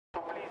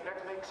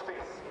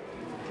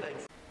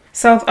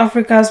South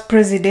Africa's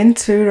President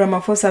Cyril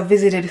Ramaphosa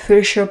visited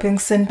 3 shopping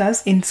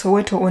centers in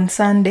Soweto on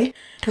Sunday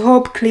to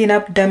help clean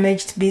up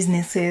damaged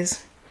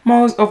businesses.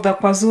 Malls of the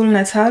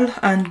KwaZulu-Natal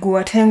and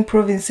Gauteng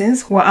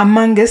provinces were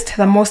amongst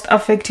the most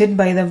affected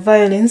by the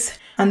violence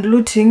and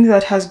looting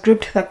that has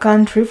gripped the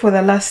country for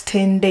the last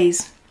 10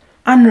 days.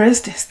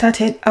 Unrest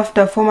started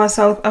after former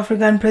South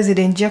African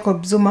President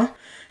Jacob Zuma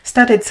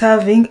started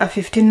serving a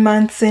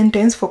 15-month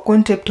sentence for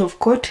contempt of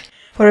court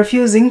for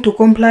refusing to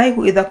comply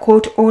with a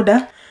court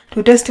order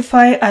to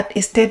testify at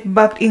a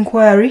state-backed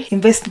inquiry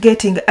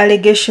investigating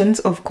allegations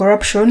of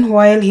corruption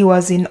while he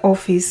was in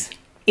office.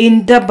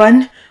 In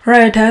Durban,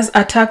 rioters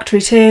attacked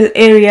retail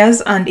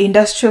areas and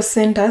industrial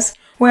centers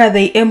where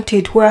they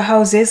emptied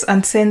warehouses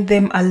and sent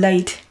them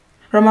alight.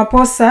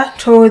 Ramaphosa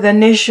told the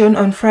nation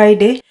on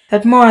Friday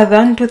that more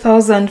than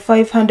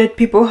 2,500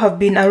 people have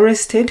been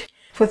arrested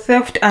for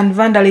theft and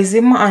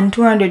vandalism and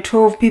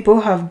 212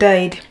 people have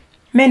died.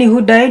 Many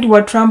who died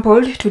were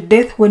trampled to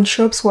death when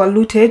shops were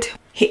looted.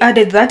 He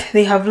added that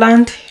they have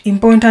learned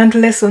important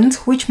lessons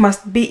which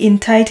must be in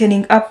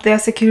tightening up their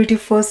security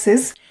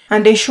forces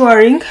and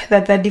ensuring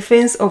that the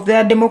defense of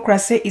their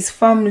democracy is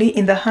firmly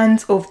in the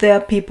hands of their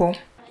people.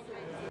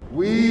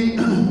 We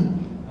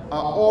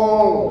are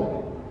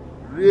all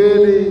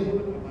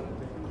really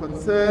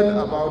concerned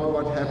about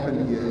what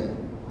happened here,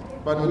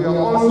 but we are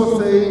also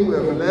saying we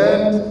have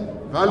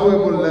learned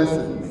valuable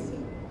lessons.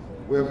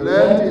 We have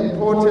learned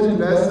important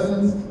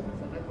lessons.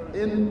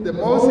 In the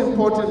most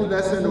important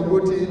lesson,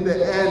 Uguti, in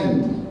the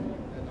end,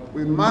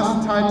 we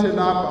must tighten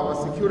up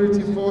our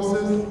security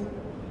forces,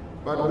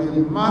 but we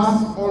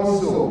must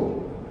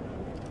also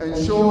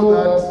ensure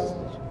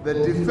that the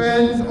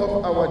defense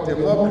of our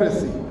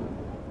democracy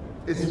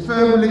is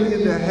firmly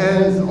in the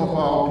hands of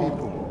our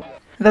people.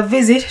 The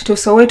visit to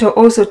Soweto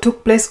also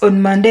took place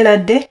on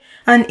Mandela Day,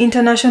 an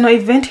international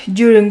event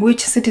during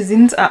which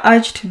citizens are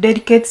urged to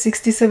dedicate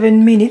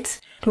 67 minutes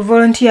to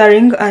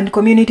volunteering and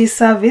community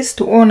service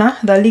to honor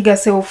the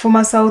legacy of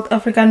former South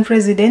African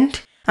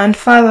President and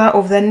father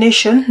of the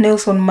nation,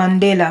 Nelson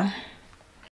Mandela.